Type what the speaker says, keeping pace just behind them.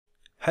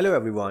Hello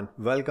everyone,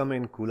 welcome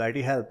in Cool IT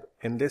Help.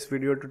 In this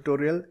video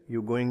tutorial,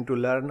 you're going to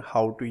learn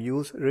how to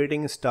use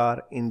rating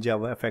star in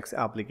JavaFX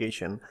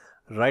application.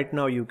 Right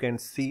now you can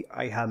see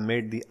I have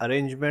made the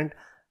arrangement,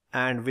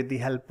 and with the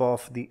help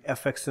of the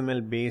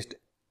fxml based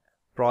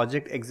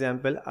project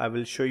example, I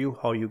will show you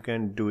how you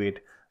can do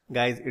it.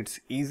 Guys, it's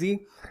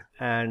easy,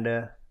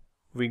 and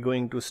we're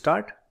going to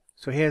start.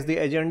 So here's the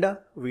agenda.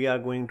 We are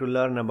going to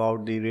learn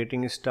about the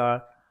rating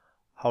star,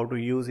 how to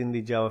use in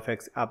the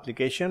JavaFX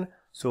application.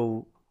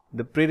 So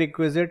the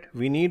prerequisite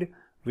we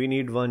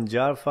need one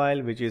jar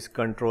file, which is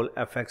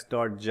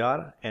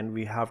controlfx.jar, and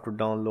we have to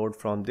download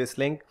from this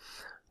link.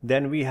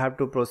 Then we have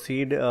to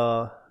proceed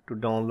to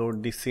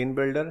download the scene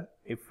builder.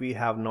 If we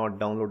have not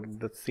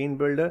downloaded the scene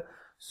builder,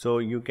 so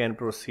you can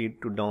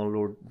proceed to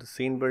download the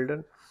scene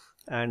builder,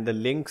 and the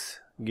links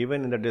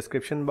given in the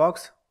description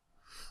box.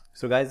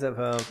 So guys,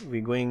 we're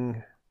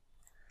going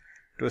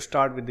to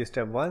start with the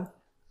step 1.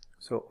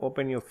 So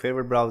open your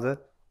favorite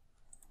browser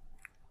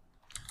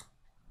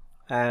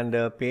and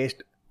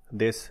paste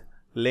this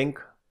link,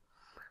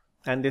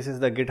 and this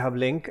is the GitHub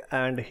link,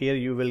 and here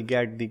you will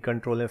get the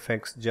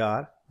Controlsfx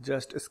jar.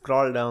 Just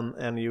scroll down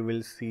and you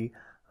will see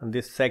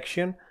this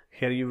section.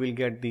 Here you will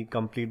get the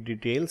complete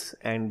details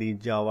and the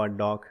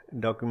Java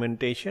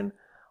documentation.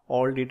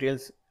 All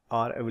details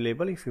are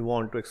available. If you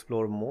want to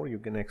explore more, you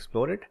can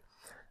explore it.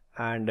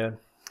 And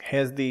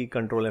here's the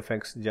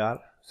Controlsfx jar.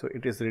 So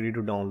it is ready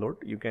to download.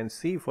 You can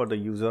see for the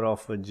user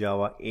of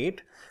Java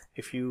 8,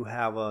 if you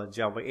have a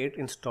Java 8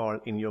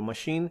 installed in your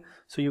machine,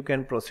 so you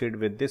can proceed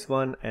with this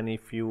one. And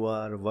if you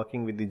are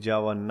working with the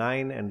Java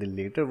 9 and the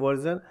later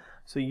version,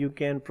 so you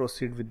can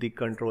proceed with the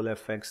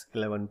Controlsfx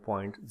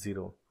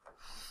 11.0.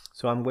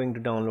 So I'm going to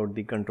download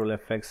the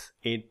Controlsfx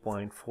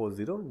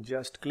 8.40.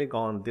 Just click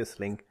on this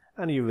link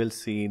and you will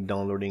see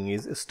downloading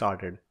is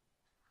started.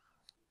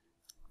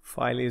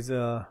 File is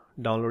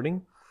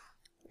downloading.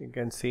 You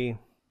can see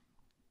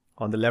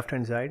on the left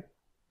hand side.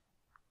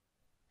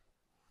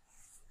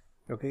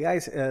 Okay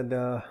guys,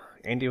 the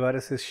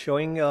antivirus is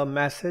showing a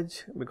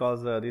message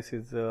because this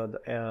is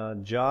the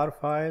jar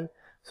file.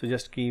 So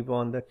just keep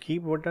on the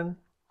keep button,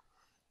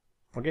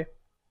 okay,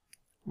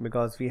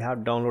 because we have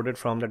downloaded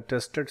from the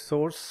tested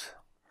source,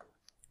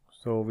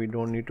 so we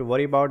don't need to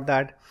worry about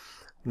that.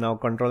 Now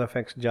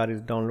Controlsfx jar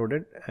is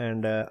downloaded,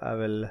 and I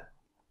will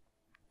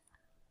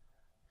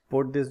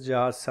put this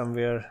jar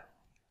somewhere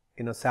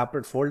in a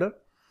separate folder,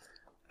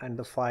 and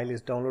the file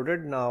is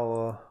downloaded.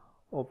 Now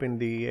open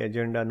the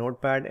agenda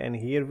notepad, and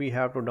here we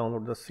have to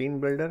download the scene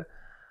builder.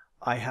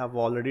 I have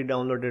already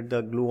downloaded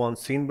the Glue-on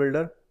scene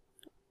builder,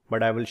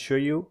 but I will show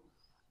you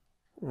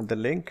the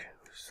link.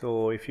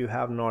 So if you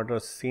have not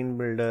a scene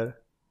builder,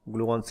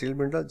 Glue-on scene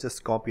builder,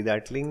 just copy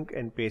that link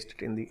and paste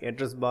it in the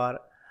address bar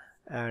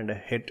and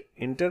hit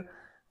enter.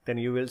 Then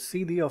you will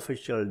see the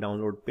official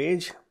download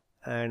page,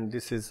 and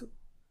this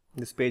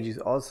page is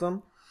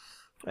awesome.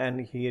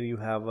 And here you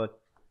have a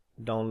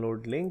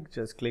download link.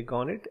 Just click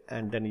on it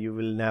and then you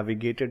will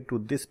navigate it to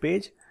this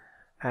page,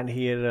 and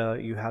here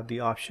you have the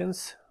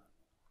options: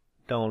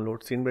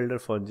 download scene builder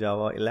for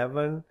Java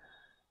 11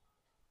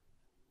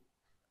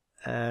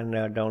 and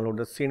download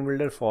the scene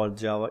builder for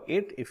Java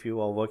 8 if you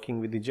are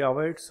working with the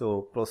Java 8.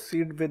 So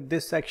proceed with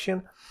this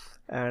section,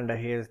 and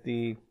here's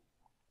the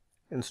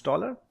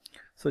installer.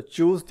 So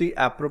choose the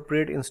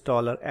appropriate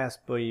installer as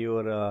per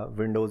your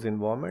Windows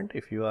environment,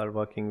 if you are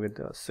working with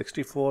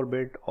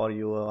 64-bit or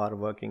you are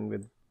working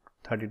with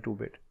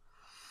 32-bit.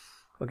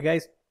 Okay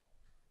guys,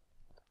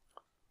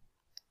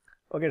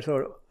 okay,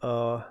 so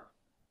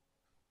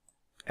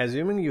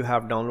assuming you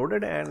have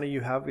downloaded and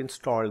you have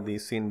installed the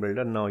scene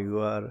builder, now you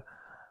are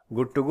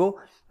good to go.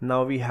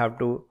 Now we have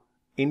to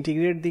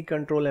integrate the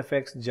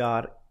Controlsfx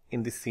jar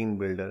in the scene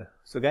builder.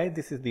 So guys,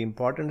 this is the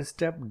important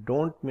step,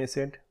 don't miss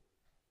it.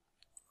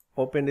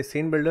 Open the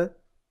scene builder,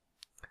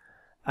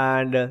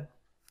 and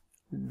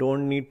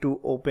don't need to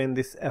open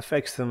this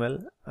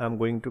fxml. I'm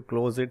going to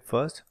close it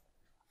first,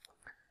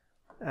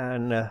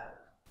 and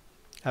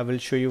I will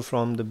show you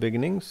from the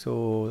beginning,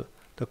 so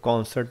the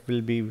concept will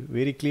be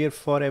very clear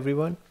for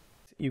everyone.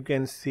 You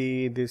can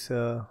see this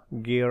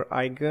gear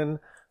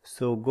icon,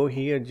 so go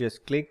here,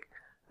 just click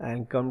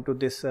and come to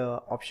this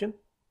option,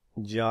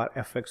 jar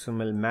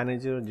fxml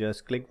manager.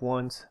 Just click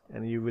once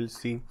and you will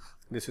see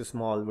this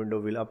small window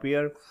will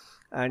appear,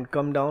 and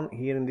come down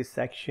here in this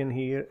section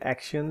here,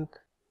 action.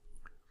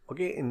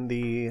 Okay, in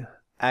the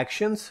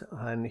actions,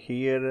 and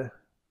here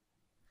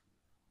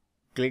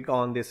click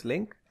on this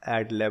link,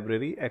 add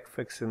library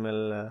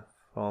fxml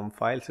from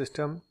file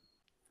system.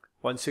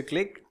 Once you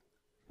click,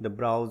 the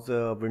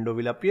browser window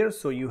will appear,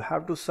 so you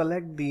have to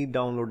select the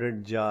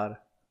downloaded jar.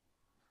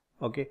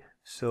 Okay,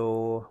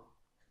 so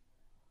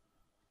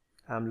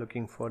I'm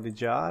looking for the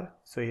jar,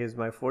 so here's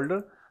my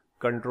folder,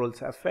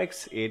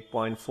 Controlsfx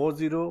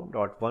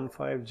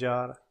 8.40.15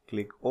 jar.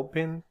 Click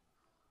open,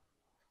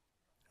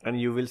 and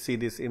you will see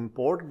this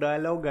import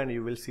dialog, and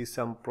you will see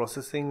some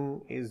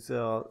processing is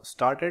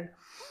started,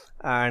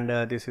 and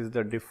this is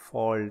the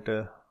default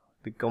the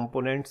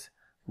components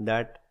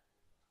that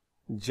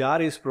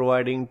jar is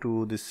providing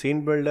to the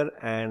scene builder,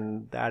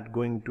 and that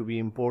going to be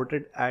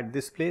imported at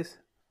this place.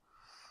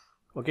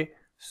 Okay,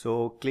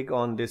 so click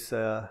on this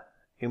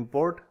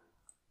import.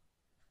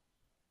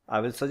 I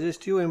will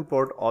suggest you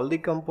import all the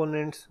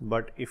components,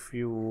 but if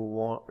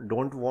you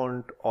don't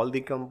want all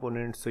the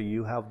components, so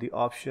you have the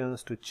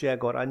options to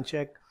check or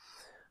uncheck,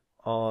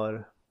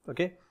 or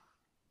okay,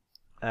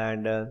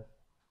 and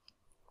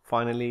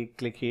finally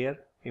click here,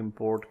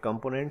 import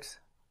components,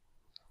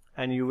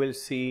 and you will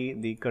see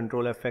the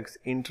Controlsfx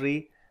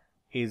entry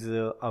is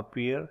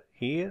appear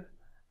here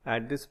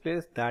at this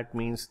place. That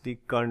means the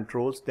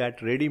controls,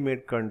 that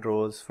ready-made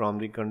controls from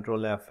the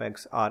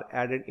Controlsfx are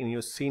added in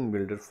your scene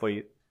builder for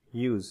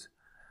use.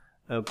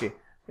 Okay,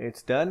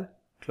 it's done.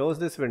 Close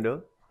this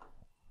window.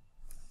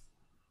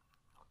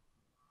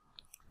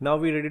 Now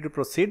we're ready to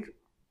proceed.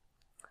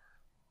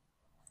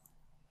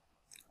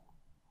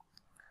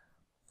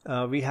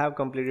 We have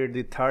completed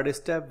the third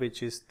step,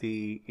 which is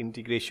the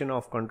integration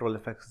of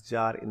Controlsfx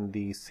jar in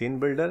the scene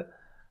builder.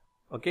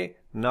 Okay,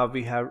 now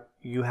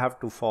you have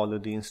to follow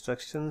the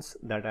instructions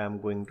that I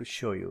am going to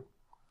show you.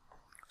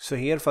 So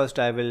here first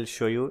I will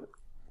show you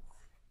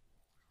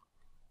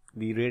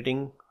the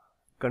rating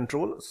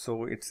control.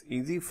 So it's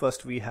easy.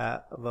 First we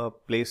have a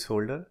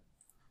placeholder.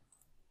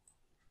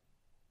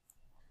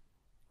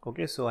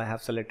 Okay, so I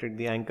have selected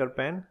the anchor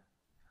pen,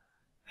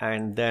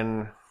 and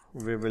then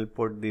we will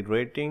put the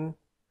rating.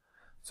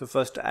 So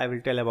first I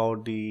will tell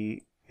about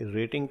the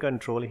rating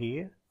control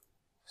here.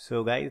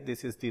 So guys,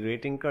 this is the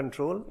rating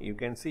control. You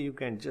can see you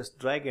can just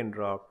drag and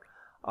drop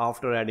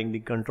after adding the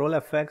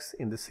Controlsfx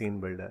in the scene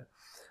builder.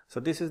 So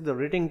this is the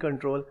rating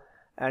control,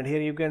 and here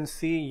you can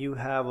see you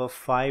have a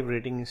 5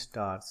 rating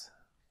stars.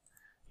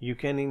 You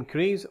can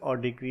increase or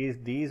decrease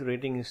these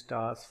rating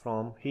stars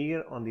from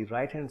here on the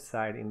right hand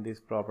side in this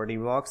property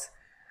box.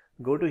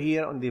 Go to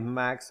here on the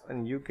max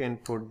and you can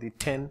put the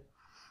 10,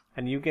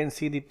 and you can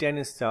see the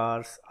 10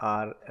 stars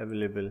are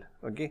available,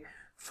 okay,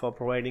 for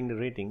providing the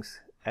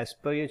ratings. As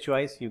per your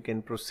choice, you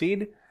can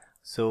proceed.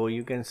 So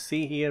you can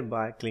see here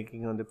by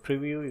clicking on the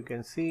preview, you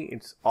can see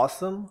it's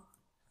awesome.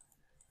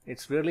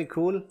 It's really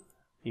cool.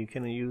 You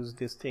can use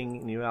this thing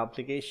in your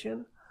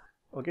application.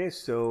 Okay,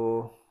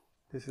 so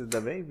this is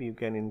the way you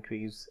can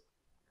increase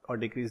or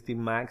decrease the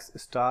max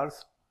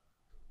stars.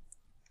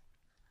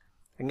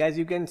 And guys,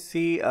 you can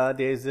see there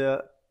is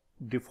a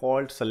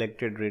default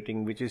selected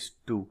rating, which is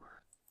 2.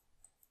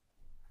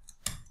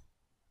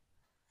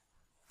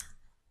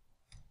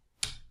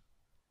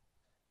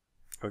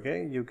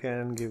 Okay, you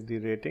can give the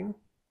rating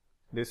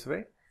this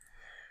way.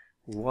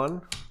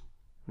 1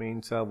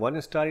 means 1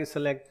 star is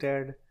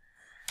selected,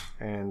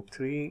 and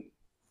 3,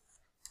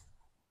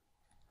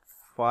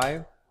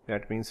 5,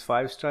 that means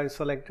 5 star is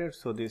selected.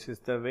 So this is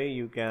the way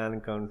you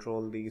can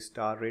control the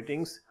star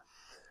ratings.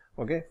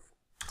 Okay,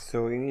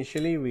 so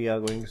initially we are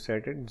going to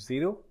set it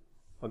 0.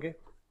 Okay,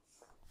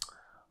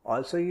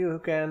 also you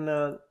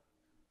can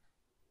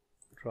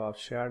drop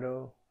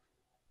shadow.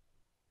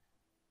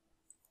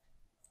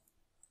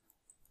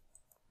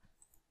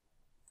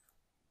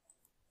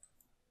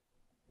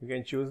 You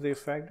can choose the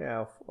effect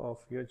of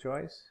your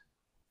choice.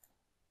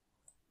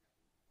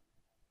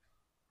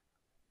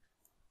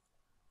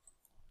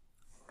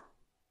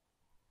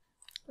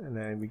 And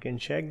then we can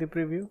check the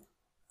preview.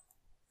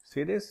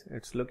 See this?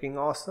 It's looking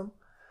awesome.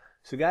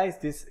 So guys,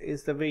 this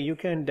is the way you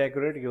can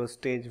decorate your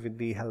stage with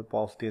the help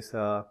of this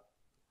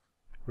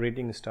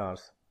rating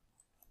stars.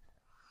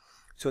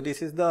 So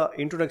this is the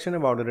introduction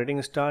about the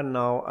rating star.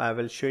 Now I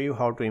will show you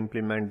how to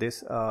implement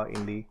this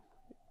in the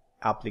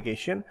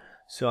application.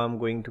 So I'm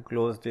going to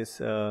close this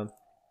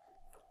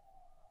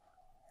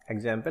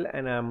example,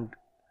 and I'm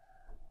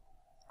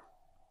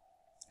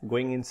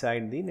going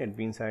inside the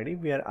NetBeans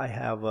IDE where I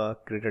have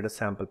created a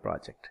sample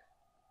project.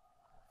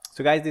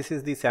 So guys, this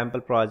is the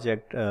sample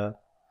project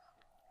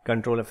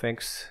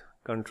Controlsfx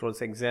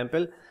controls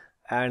example,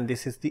 and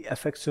this is the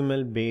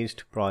fxml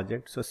based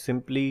project. So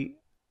simply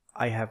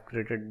I have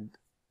created,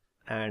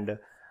 and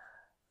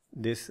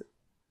this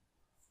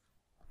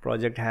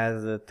project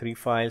has 3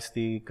 files: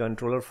 the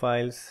controller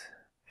files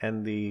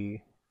and the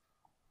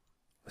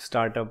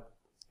startup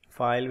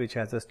file, which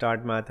has a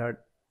start method,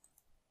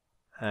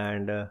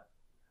 and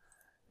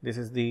this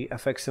is the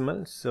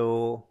fxml.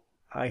 So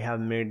I have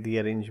made the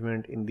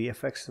arrangement in the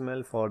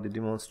fxml for the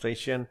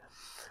demonstration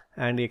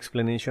and the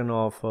explanation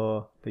of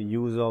the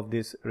use of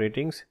these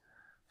ratings.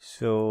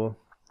 So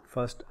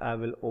first I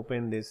will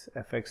open this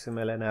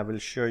fxml and I will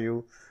show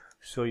you,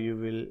 so you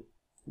will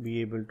be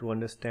able to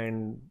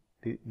understand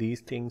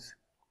these things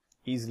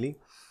easily.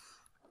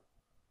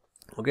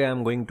 Okay,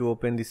 I'm going to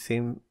open the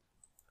same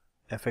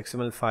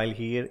fxml file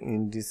here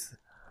in this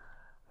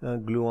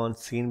glue-on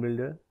scene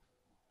builder.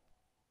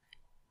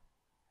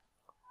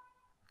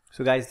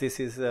 So guys, this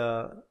is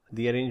the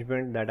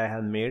arrangement that I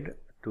have made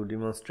to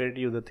demonstrate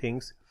you the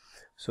things.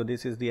 So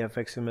this is the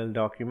fxml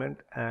document,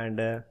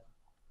 and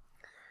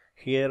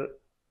here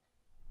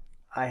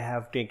I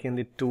have taken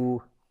the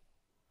 2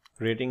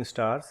 rating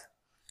stars,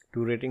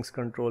 2 ratings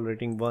control,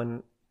 rating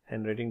 1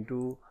 and rating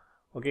 2,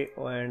 Okay,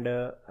 and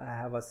I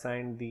have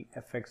assigned the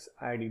fx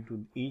id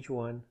to each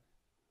one.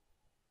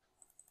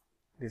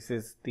 This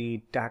is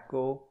the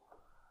taco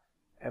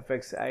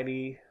fx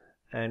id,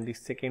 and the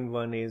second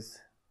one is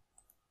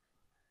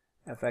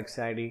fx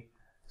id.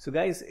 So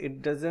guys,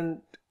 it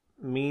doesn't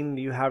mean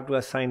you have to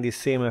assign the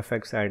same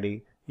fx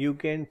id. You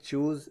can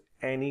choose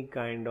any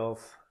kind of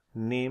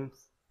name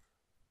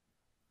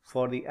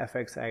for the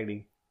fx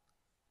id.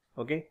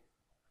 Okay,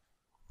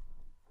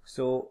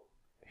 so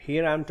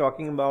here I'm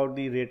talking about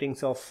the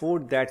ratings of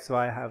food, that's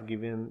why I have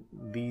given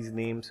these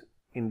names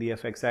in the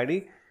fx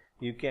id.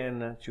 You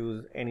can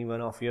choose any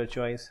one of your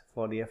choice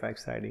for the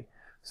fx id.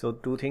 So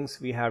two things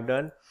we have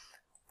done,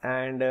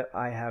 and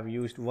I have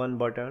used one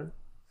button.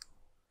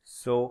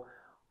 So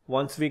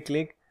once we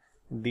click,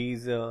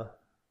 these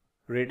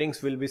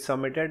ratings will be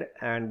submitted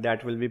and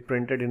that will be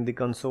printed in the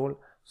console.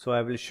 So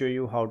I will show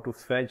you how to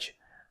fetch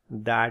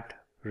that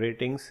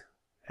ratings,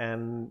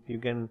 and you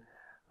can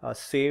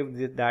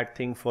save that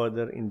thing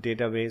further in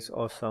database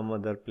or some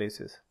other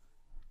places.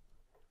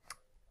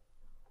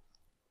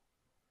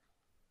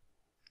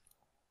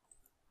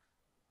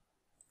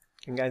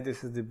 And guys,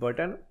 this is the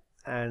button,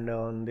 and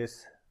on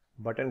this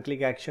button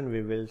click action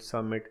we will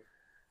submit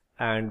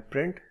and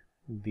print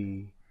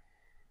the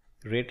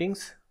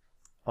ratings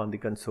on the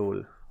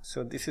console.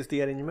 So this is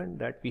the arrangement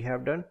that we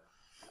have done.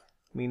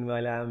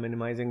 Meanwhile, I am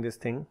minimizing this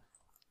thing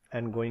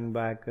and going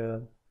back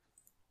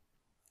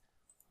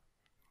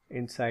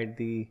inside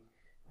the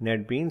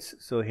NetBeans.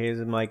 So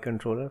here's my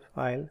controller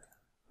file.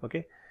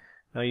 Okay,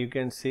 now you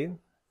can see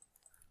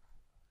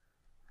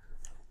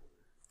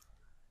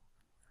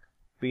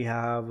we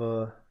have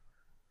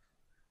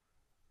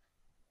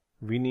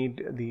we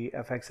need the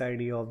fx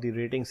id of the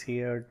ratings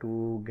here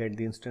to get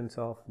the instance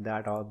of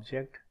that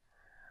object.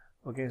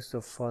 Okay, so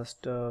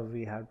first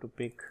we have to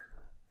pick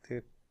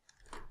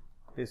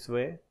this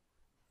way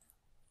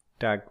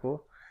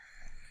taco,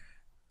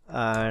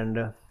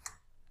 and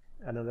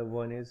another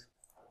one is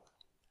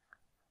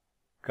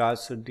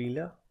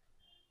quesadilla.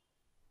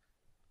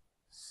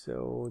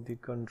 So the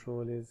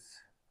control is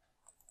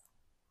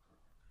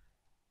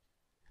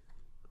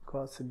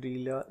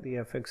quesadilla, the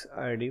fx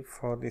id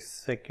for the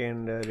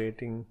second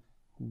rating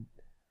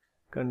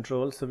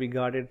control. So we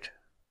got it,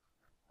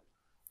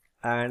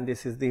 and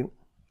this is the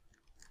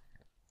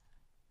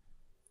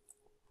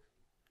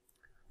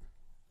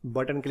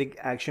button click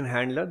action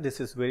handler. This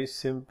is very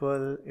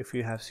simple. If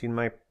you have seen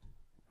my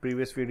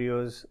previous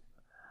videos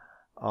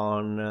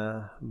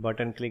on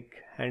button click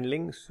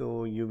handling,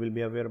 so you will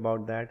be aware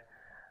about that.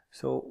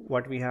 So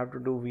what we have to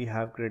do, we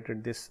have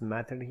created this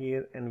method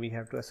here and we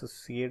have to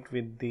associate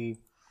with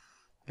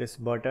this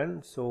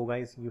button. So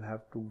guys, you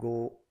have to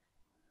go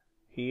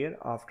here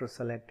after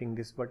selecting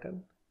this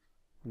button,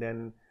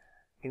 then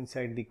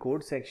inside the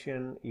code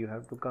section you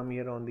have to come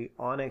here on the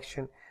on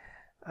action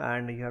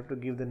and you have to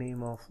give the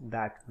name of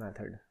that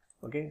method.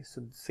 Okay, so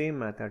the same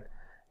method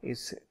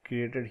is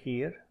created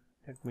here.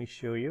 Let me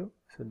show you.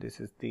 So this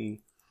is the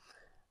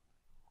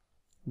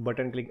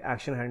button click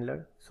action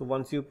handler. So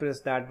once you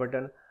press that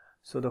button,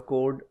 so the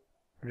code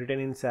written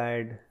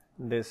inside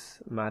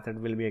this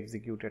method will be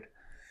executed.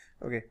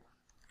 Okay,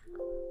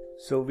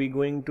 so we're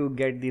going to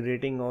get the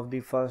rating of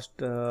the first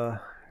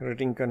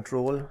rating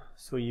control.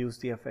 So use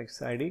the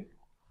fx id,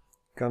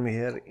 come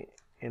here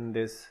in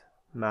this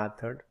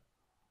method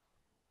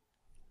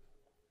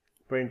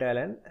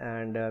println,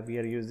 and we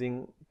are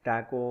using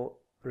taco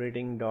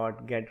rating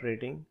dot get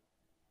rating.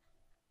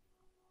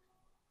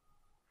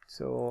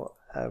 So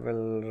I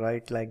will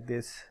write like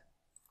this: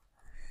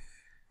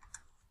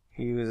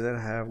 user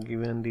have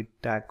given the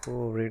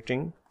taco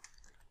rating.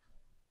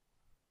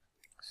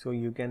 So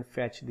you can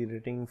fetch the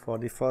rating for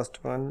the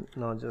first one.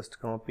 Now just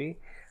copy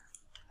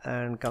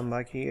and come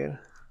back here,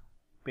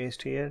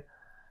 paste here,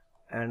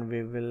 and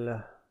we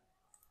will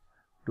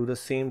do the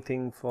same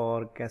thing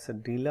for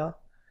quesadilla.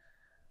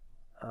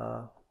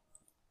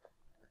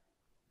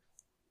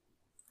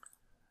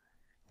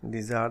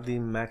 These are the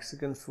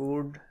Mexican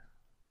food.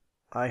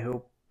 I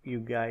hope you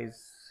guys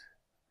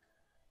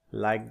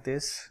like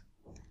this.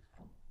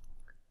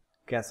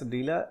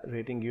 Quesadilla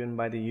rating given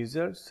by the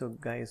user. So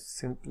guys,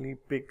 simply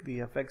pick the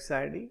fx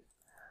id.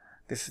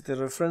 This is the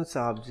reference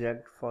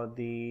object for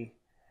the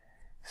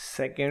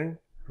second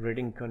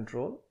rating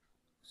control.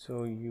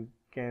 So you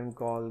can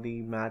call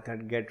the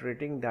method get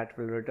rating, that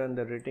will return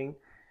the rating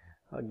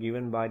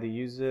given by the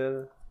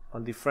user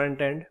on the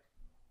front end.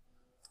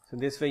 So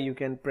this way you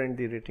can print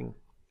the rating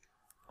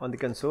on the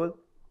console,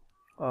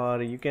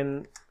 or you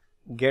can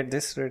get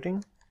this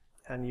rating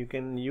and you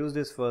can use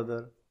this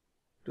further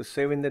to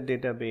save in the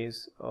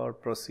database or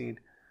proceed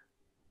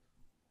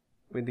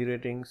with the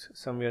ratings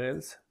somewhere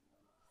else.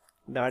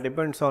 That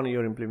depends on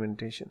your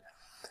implementation.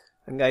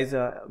 And guys,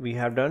 we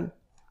have done.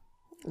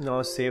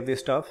 Now save this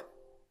stuff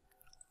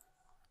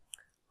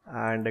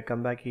and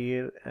come back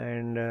here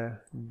and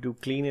do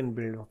clean and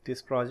build of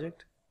this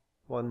project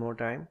one more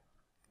time,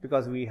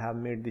 because we have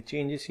made the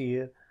changes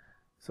here.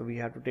 So we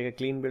have to take a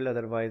clean build,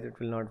 otherwise it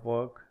will not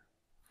work.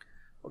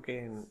 Okay,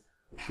 and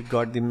we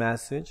got the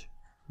message.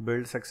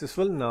 build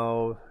successful.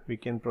 Now we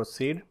can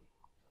proceed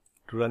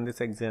to run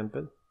this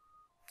example.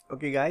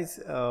 Okay guys,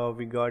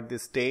 we got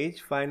this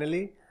stage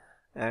finally,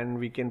 and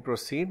we can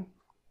proceed,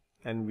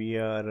 and we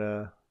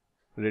are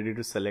ready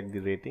to select the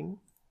rating.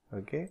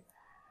 Okay,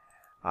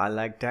 I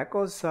like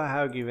tacos, so I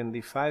have given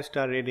the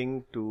 5-star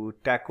rating to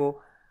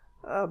taco,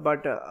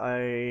 but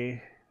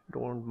I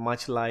don't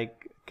much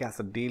like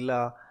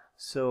quesadilla,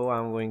 so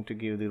I'm going to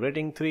give the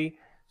rating 3.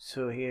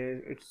 So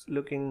here it's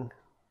looking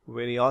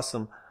very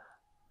awesome,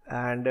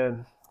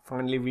 and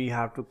finally we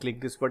have to click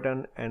this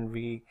button and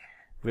we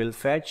will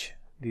fetch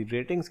the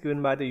ratings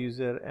given by the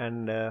user,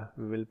 and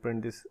we will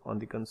print this on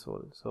the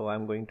console. So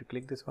I'm going to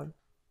click this one.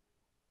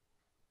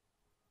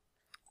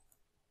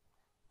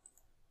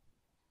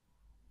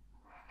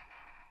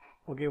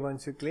 Okay,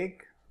 once you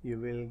click, you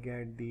will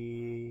get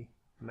the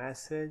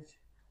message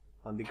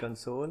on the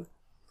console.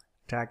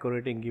 Taco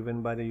rating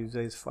given by the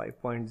user is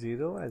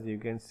 5.0. As you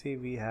can see,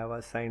 we have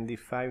assigned the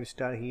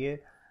 5-star here,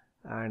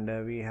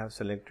 and we have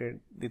selected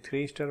the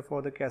 3-star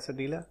for the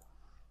quesadilla.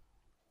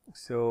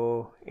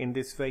 So in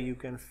this way you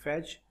can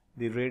fetch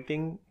the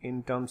rating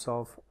in terms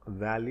of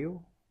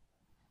value.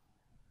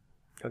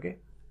 Okay,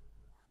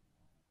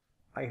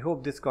 I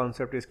hope this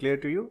concept is clear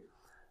to you.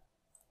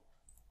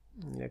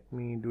 Let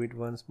me do it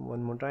one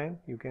more time.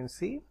 You can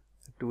see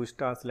 2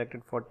 stars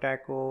selected for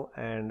taco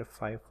and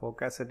 5 for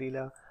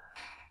quesadilla.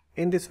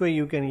 In this way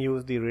you can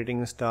use the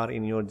rating star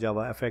in your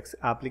JavaFX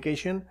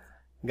application.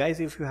 Guys,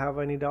 if you have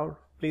any doubt,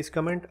 please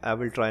comment. I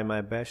will try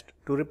my best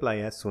to reply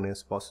as soon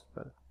as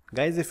possible.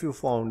 Guys, if you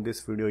found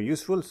this video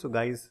useful, so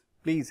guys,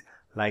 please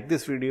like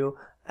this video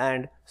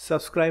and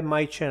subscribe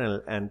my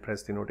channel and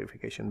press the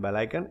notification bell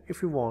icon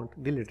if you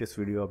want the latest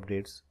video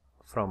updates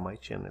from my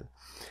channel.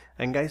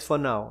 And guys, for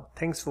now,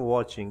 thanks for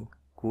watching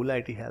Cool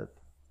IT Help.